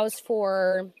allows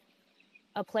for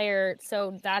a player.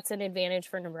 So that's an advantage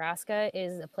for Nebraska,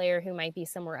 is a player who might be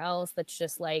somewhere else that's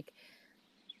just like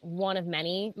one of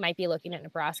many might be looking at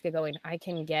Nebraska going, I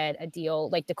can get a deal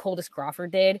like Dakotas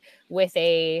Crawford did with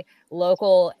a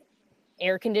local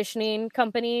air conditioning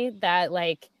company that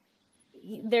like,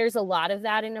 there's a lot of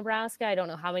that in Nebraska. I don't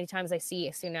know how many times I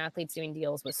see student athletes doing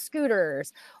deals with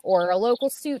scooters or a local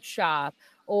suit shop,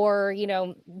 or, you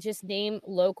know, just name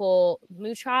local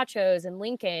muchachos in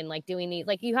Lincoln, like doing the,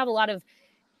 like you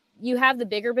have the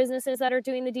bigger businesses that are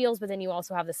doing the deals, but then you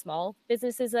also have the small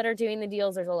businesses that are doing the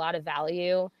deals. There's a lot of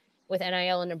value with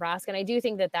NIL in Nebraska. And I do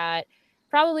think that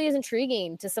probably is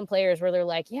intriguing to some players where they're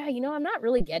like, yeah, you know, I'm not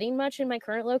really getting much in my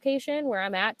current location where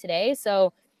I'm at today.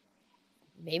 So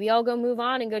maybe I'll go move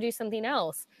on and go do something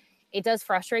else. It does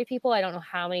frustrate people. I don't know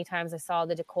how many times I saw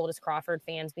the Dakotas Crawford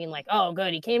fans being like, oh,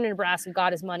 good, he came to Nebraska,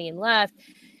 got his money and left.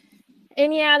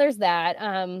 And yeah, there's that.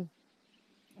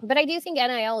 But I do think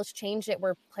NIL has changed it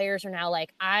where players are now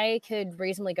like, I could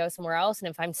reasonably go somewhere else. And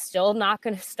if I'm still not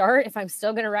going to start, if I'm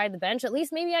still going to ride the bench, at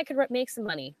least maybe I could make some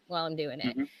money while I'm doing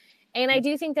it. Mm-hmm. And I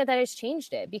do think that has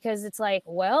changed it, because it's like,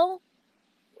 well,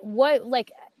 what,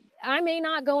 like, I may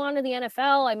not go on to the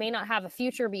NFL. I may not have a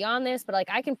future beyond this, but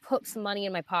like I can put some money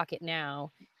in my pocket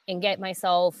now and get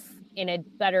myself in a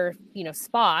better, you know,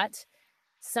 spot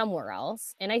somewhere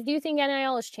else. And I do think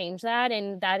NIL has changed that.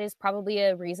 And that is probably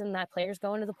a reason that players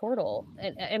go into the portal.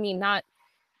 And I mean,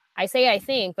 I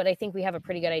think, but I think we have a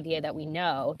pretty good idea that we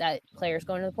know that players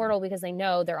go into the portal because they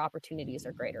know their opportunities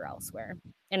are greater elsewhere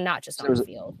and not just on the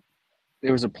field.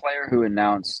 There was a player who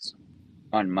announced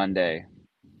on Monday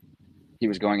he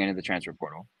was going into the transfer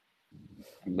portal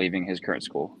and leaving his current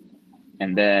school.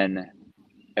 And then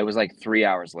it was like 3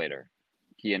 hours later,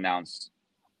 he announced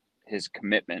his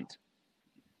commitment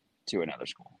to another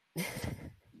school.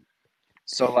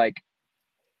 So like,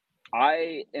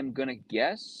 I am going to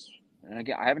guess, and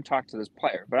again, I haven't talked to this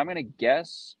player, but I'm going to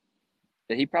guess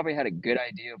that he probably had a good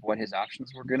idea of what his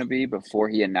options were going to be before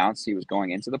he announced he was going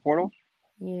into the portal.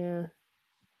 Yeah.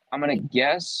 I'm going to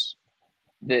guess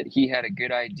that he had a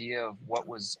good idea of what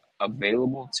was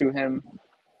available to him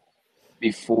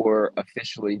before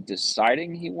officially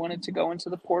deciding he wanted to go into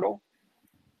the portal.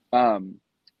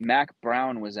 Mac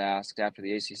Brown was asked after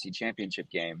the ACC championship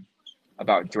game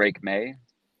about Drake May,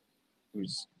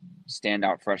 who's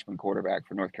standout freshman quarterback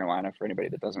for North Carolina, for anybody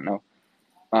that doesn't know.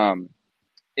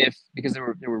 Because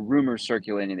there were rumors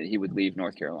circulating that he would leave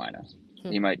North Carolina.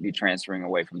 He might be transferring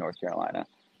away from North Carolina.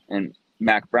 And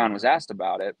Mac Brown was asked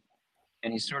about it,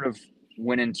 and he sort of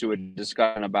went into a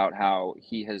discussion about how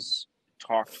he has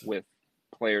talked with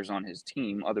players on his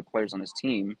team, other players on his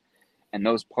team, and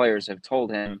those players have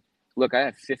told him, look, I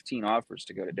have 15 offers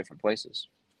to go to different places.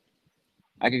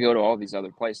 I could go to all these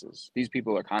other places. These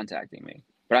people are contacting me,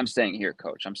 but I'm staying here,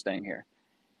 coach. I'm staying here.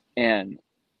 And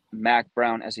Mac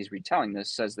Brown, as he's retelling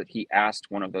this, says that he asked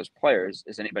one of those players,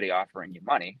 is anybody offering you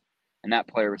money? And that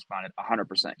player responded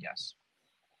 100% yes.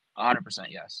 100%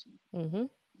 yes. Mm-hmm.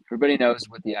 Everybody knows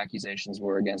what the accusations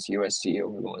were against USC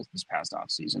over this past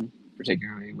offseason,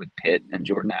 particularly with Pitt and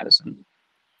Jordan Addison.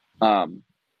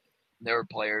 There were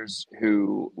players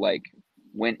who like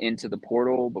went into the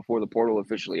portal before the portal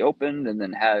officially opened, and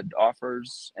then had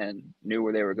offers and knew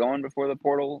where they were going before the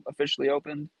portal officially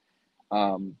opened.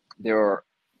 There are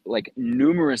like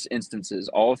numerous instances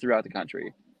all throughout the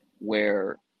country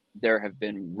where there have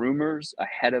been rumors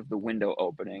ahead of the window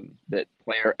opening that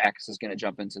player X is going to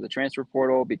jump into the transfer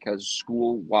portal because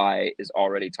school Y is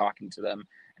already talking to them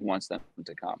and wants them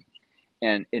to come.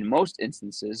 And in most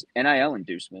instances, NIL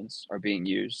inducements are being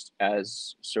used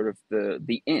as sort of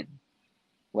the in,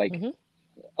 like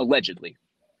allegedly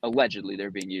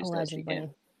they're being used as the in.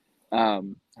 I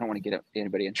don't want to get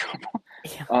anybody in trouble.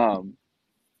 Yeah.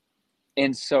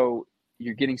 And so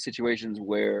you're getting situations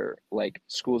where like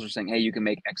schools are saying, hey, you can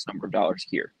make X number of dollars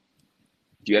here.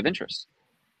 Do you have interest?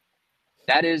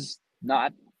 That is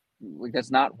not like,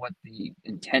 that's not what the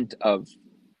intent of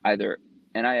either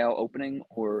NIL opening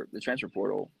or the transfer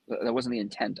portal. That wasn't the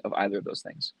intent of either of those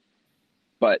things.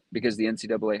 But because the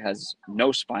NCAA has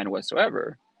no spine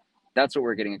whatsoever, that's what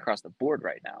we're getting across the board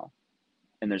right now.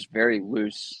 And there's very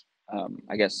loose,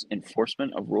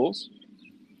 enforcement of rules.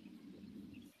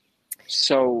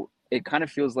 So it kind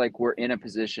of feels like we're in a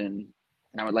position,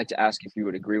 and I would like to ask if you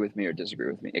would agree with me or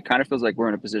disagree with me. It kind of feels like we're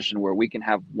in a position where we can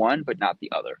have one, but not the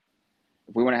other.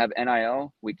 If we want to have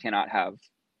NIL, we cannot have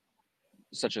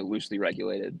such a loosely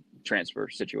regulated transfer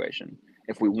situation.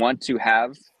 If we want to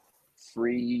have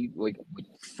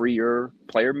freer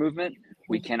player movement,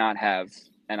 we cannot have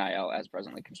NIL as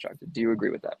presently constructed. Do you agree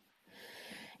with that?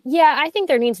 Yeah, I think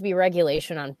there needs to be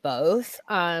regulation on both.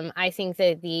 I think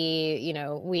that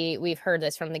we've heard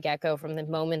this from the get-go, from the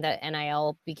moment that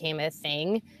NIL became a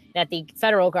thing, that the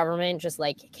federal government just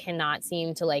like cannot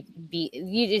seem to like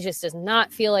it just does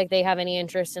not feel like they have any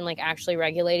interest in like actually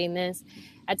regulating this.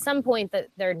 At some point that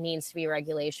there needs to be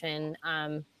regulation.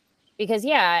 Because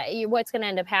what's going to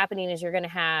end up happening is you're going to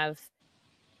have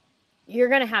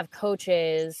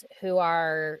coaches who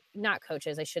are not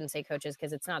coaches. I shouldn't say coaches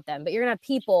because it's not them, but you're going to have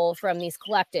people from these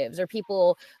collectives or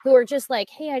people who are just like,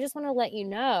 hey, I just want to let you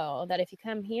know that if you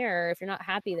come here, if you're not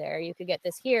happy there, you could get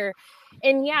this here.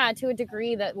 And yeah, to a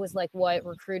degree that was like what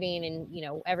recruiting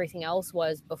and, everything else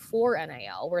was before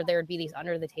NIL, where there would be these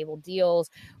under the table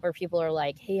deals where people are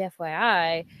like, hey,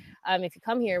 FYI, if you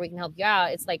come here, we can help you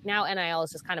out. It's like now NIL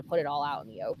has just kind of put it all out in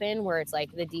the open, where it's like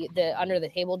the under the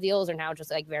table deals are now just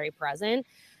like very present.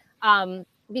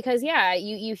 Because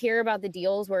you hear about the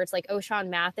deals where it's like O'Shawn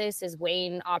Mathis is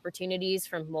weighing opportunities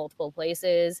from multiple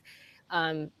places.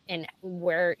 And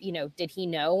where, did he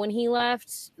know when he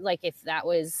left? Like if that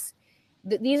was,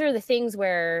 these are the things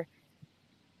where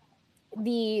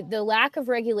the lack of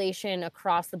regulation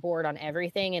across the board on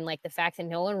everything, and like the fact that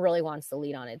no one really wants to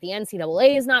lead on it. The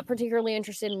NCAA is not particularly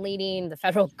interested in leading. The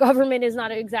federal government is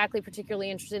not exactly particularly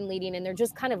interested in leading, and they're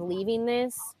just kind of leaving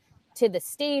this to the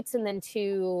states and then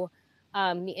to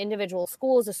the individual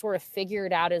schools to sort of figure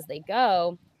it out as they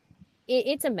go.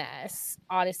 It's a mess,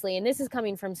 honestly. And this is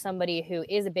coming from somebody who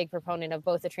is a big proponent of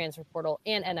both the transfer portal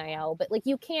and NIL. But like,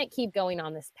 you can't keep going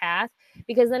on this path,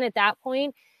 because then at that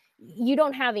point, you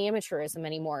don't have amateurism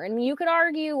anymore. And you could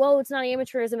argue, well, it's not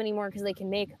amateurism anymore because they can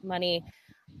make money.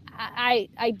 I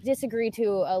disagree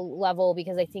to a level,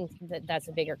 because I think that that's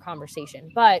a bigger conversation.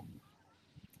 But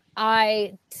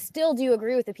I still do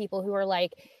agree with the people who are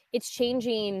like, it's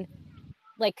changing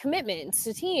like commitments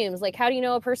to teams. Like, how do you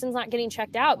know a person's not getting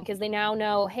checked out? Because they now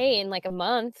know, hey, in like a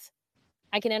month,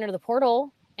 I can enter the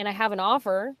portal and I have an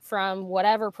offer from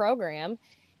whatever program,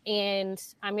 and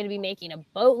I'm going to be making a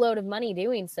boatload of money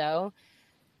doing so.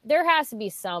 There has to be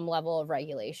some level of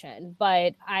regulation,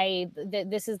 but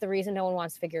this is the reason no one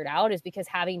wants to figure it out, is because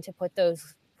having to put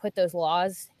those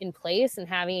laws in place and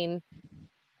having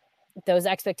those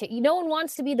expectations, no one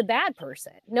wants to be the bad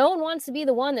person. No one wants to be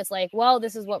the one that's like, well,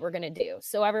 this is what we're going to do.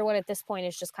 So everyone at this point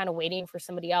is just kind of waiting for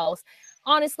somebody else.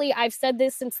 Honestly, I've said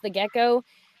this since the get-go.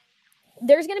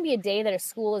 There's going to be a day that a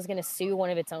school is going to sue one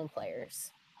of its own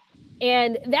players.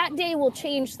 And that day will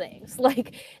change things.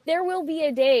 Like, there will be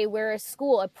a day where a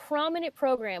school, a prominent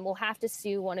program, will have to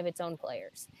sue one of its own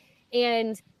players.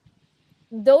 And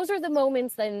those are the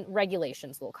moments then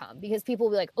regulations will come, because people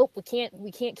will be like, oh,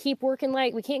 we can't keep working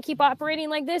like, we can't keep operating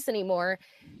like this anymore.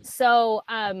 So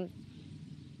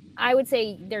I would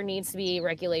say there needs to be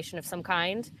regulation of some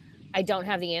kind. I don't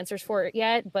have the answers for it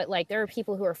yet, but like, there are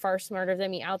people who are far smarter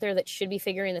than me out there that should be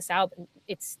figuring this out.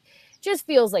 It's just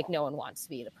feels like no one wants to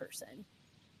be the person.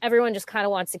 Everyone just kind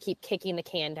of wants to keep kicking the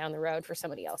can down the road for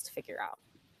somebody else to figure out.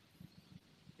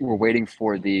 We're waiting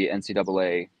for the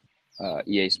NCAA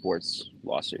EA Sports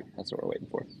lawsuit. That's what we're waiting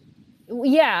for.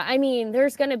 Yeah, I mean,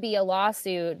 there's going to be a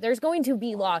lawsuit. There's going to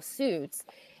be lawsuits.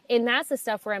 And that's the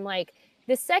stuff where I'm like,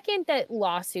 the second that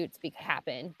lawsuits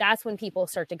happen, that's when people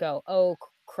start to go, oh,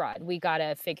 crud, we got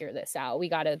to figure this out. We've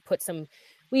got to put some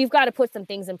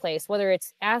things in place, whether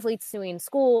it's athletes suing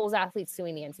schools, athletes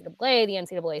suing the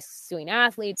NCAA suing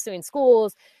athletes, suing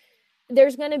schools.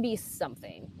 There's going to be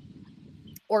something,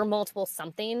 or multiple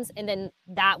somethings, and then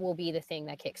that will be the thing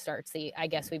that kickstarts I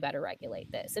guess we better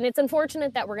regulate this. And it's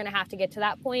unfortunate that we're going to have to get to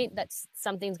that point, that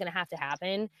something's going to have to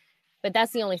happen. But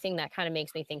that's the only thing that kind of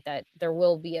makes me think that there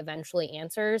will be eventually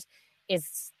answers,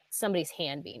 is somebody's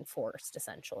hand being forced,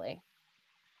 essentially.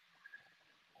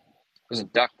 There's a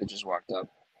duck that just walked up.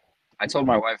 I told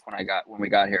my wife when we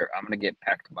got here, I'm going to get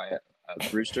pecked by a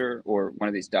rooster or one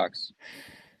of these ducks.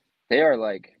 They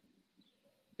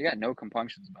got no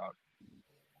compunctions about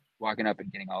walking up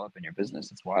and getting all up in your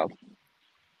business. It's wild.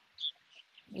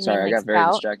 Sorry, I got very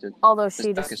distracted. Although this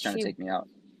duck is trying to take me out.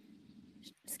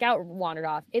 Scout wandered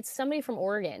off. It's somebody from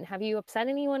Oregon. Have you upset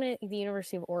anyone at the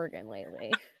University of Oregon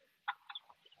lately?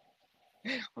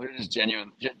 We're just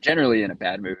generally in a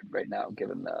bad mood right now,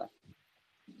 given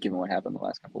what happened the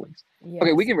last couple of weeks. Yes.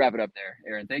 Okay, we can wrap it up there.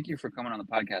 Erin, thank you for coming on the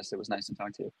podcast. It was nice to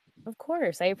talk to you. Of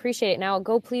course. I appreciate it. Now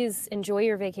go please enjoy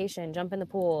your vacation. Jump in the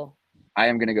pool. I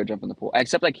am going to go jump in the pool.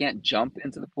 Except I can't jump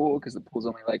into the pool because the pool's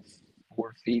only like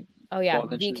 4 feet. Oh, yeah.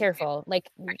 Be careful. Like,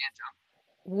 I can't jump.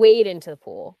 Wade into the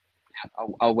pool. Yeah,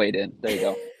 I'll wade in. There you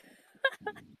go.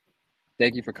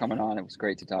 Thank you for coming on. It was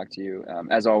great to talk to you.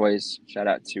 As always, shout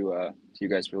out to you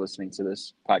guys for listening to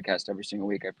this podcast every single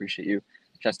week. I appreciate you.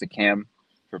 Shouts to Cam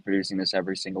for producing this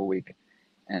every single week.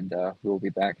 And we will be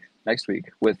back next week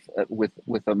with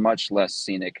a much less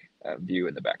scenic view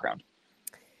in the background.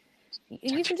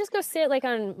 You can just go sit like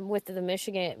on with the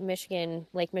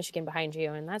Lake Michigan behind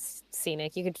you, and that's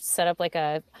scenic. You could set up like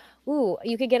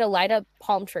you could get a light up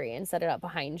palm tree and set it up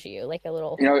behind you, like a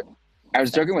little. I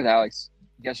was joking with Alex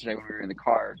yesterday when we were in the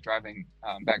car driving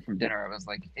back from dinner. I was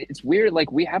like, it's weird.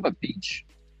 Like, we have a beach,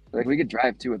 like we could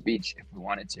drive to a beach if we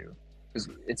wanted to, because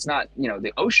it's not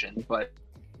the ocean, but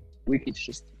we could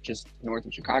just north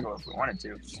of Chicago if we wanted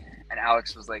to. And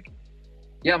Alex was like,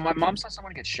 yeah, my mom saw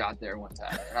someone get shot there one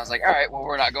time. And I was like, all right, well,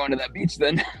 we're not going to that beach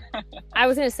then. I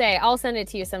was going to say, I'll send it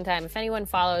to you sometime. If anyone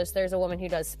follows, there's a woman who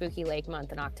does Spooky Lake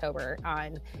Month in October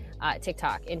on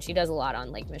TikTok, and she does a lot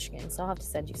on Lake Michigan. So I'll have to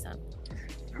send you some.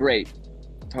 Great.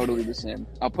 Totally the same.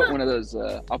 I'll put one of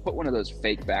those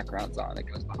fake backgrounds on that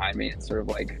goes behind me and sort of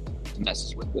like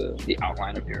messes with the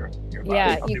outline of your body.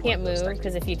 Yeah, you can't move,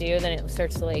 because if you do, then it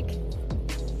starts to like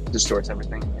distorts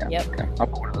everything. Yeah. Yep. Okay. I'll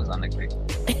put one of those on next week.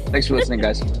 Thanks for listening,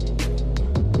 guys.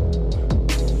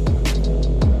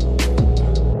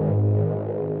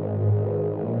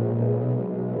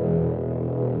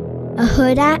 A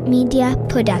Huda Media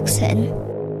Production.